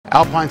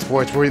Alpine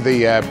Sports, we're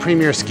the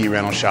premier ski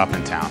rental shop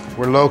in town.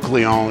 We're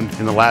locally owned.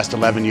 In the last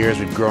 11 years,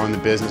 we've grown the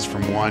business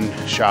from one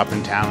shop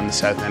in town in the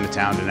south end of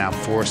town to now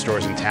 4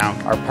 stores in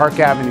town. Our Park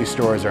Avenue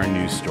store is our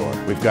new store.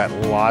 We've got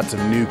lots of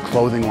new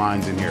clothing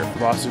lines in here.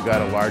 We've also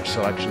got a large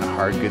selection of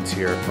hard goods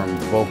here from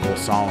Vocal,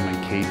 Solomon,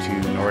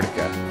 K2,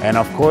 Nordica. And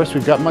of course,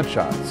 we've got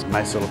Mudshots, a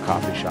nice little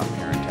coffee shop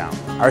here in town.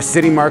 Our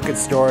city market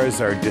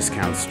stores are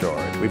discount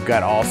stores. We've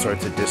got all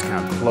sorts of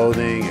discount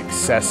clothing,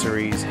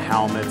 accessories,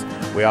 helmets.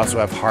 We also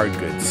have hard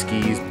goods,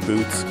 skis,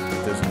 boots.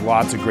 There's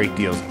lots of great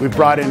deals. We've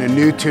brought in a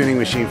new tuning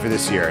machine for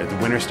this year, the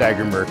Winter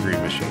Stagger Mercury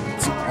machine.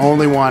 It's the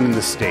only one in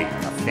the state,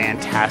 a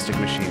fantastic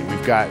machine.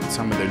 We've got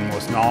some of the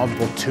most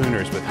knowledgeable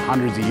tuners with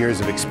hundreds of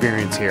years of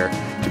experience here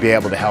to be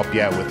able to help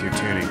you out with your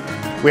tuning.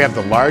 We have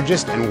the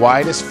largest and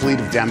widest fleet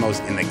of demos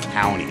in the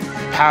county.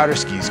 Powder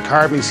skis,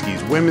 carbon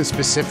skis, women's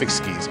specific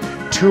skis,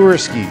 tour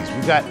skis.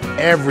 We've got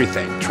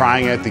everything.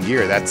 Trying out the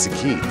gear, that's the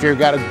key. If you've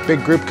got a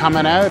big group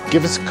coming out,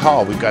 give us a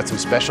call. We've got some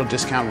special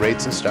discount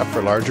rates and stuff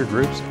for larger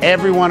groups.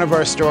 Every one of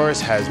our stores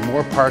has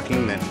more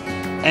parking than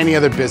any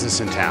other business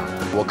in town.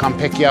 We'll come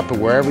pick you up at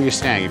wherever you're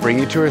staying, bring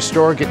you to our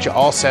store, get you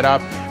all set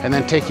up, and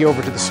then take you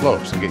over to the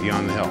slopes and get you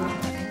on the hill.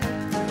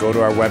 Go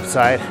to our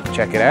website,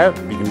 check it out.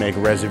 You can make a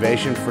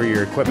reservation for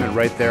your equipment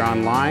right there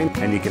online,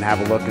 and you can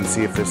have a look and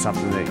see if there's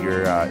something that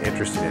you're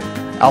interested in.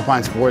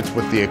 Alpine Sports,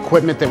 with the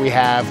equipment that we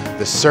have,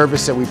 the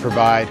service that we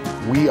provide,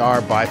 we are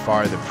by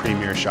far the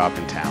premier shop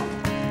in town.